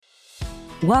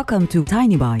Welcome to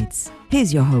Tiny Bites.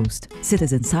 Here's your host,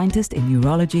 citizen scientist in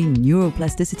neurology,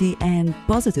 neuroplasticity, and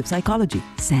positive psychology,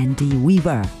 Sandy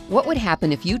Weaver. What would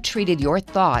happen if you treated your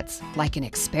thoughts like an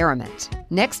experiment?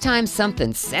 Next time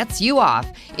something sets you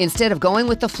off, instead of going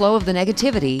with the flow of the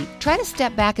negativity, try to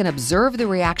step back and observe the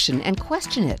reaction and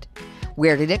question it.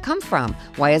 Where did it come from?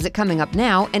 Why is it coming up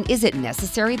now? And is it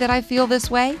necessary that I feel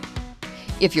this way?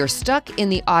 If you're stuck in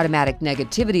the automatic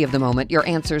negativity of the moment, your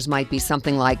answers might be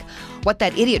something like, what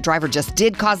that idiot driver just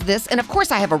did caused this, and of course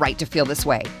I have a right to feel this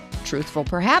way. Truthful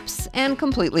perhaps, and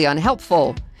completely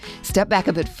unhelpful. Step back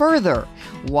a bit further.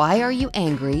 Why are you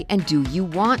angry, and do you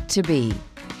want to be?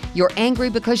 You're angry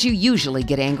because you usually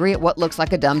get angry at what looks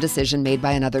like a dumb decision made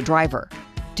by another driver.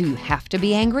 Do you have to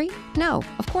be angry? No,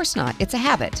 of course not. It's a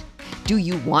habit. Do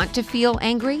you want to feel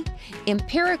angry?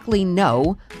 Empirically,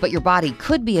 no, but your body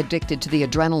could be addicted to the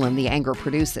adrenaline the anger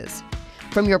produces.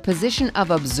 From your position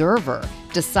of observer,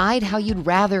 decide how you'd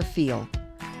rather feel.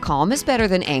 Calm is better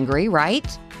than angry,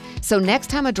 right? So next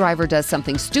time a driver does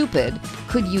something stupid,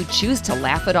 could you choose to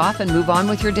laugh it off and move on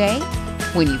with your day?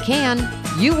 When you can,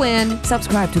 you win.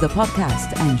 Subscribe to the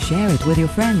podcast and share it with your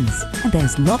friends. And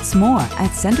there's lots more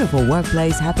at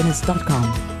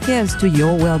centerforworkplacehappiness.com. Here's to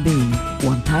your well-being,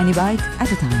 one tiny bite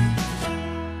at a time.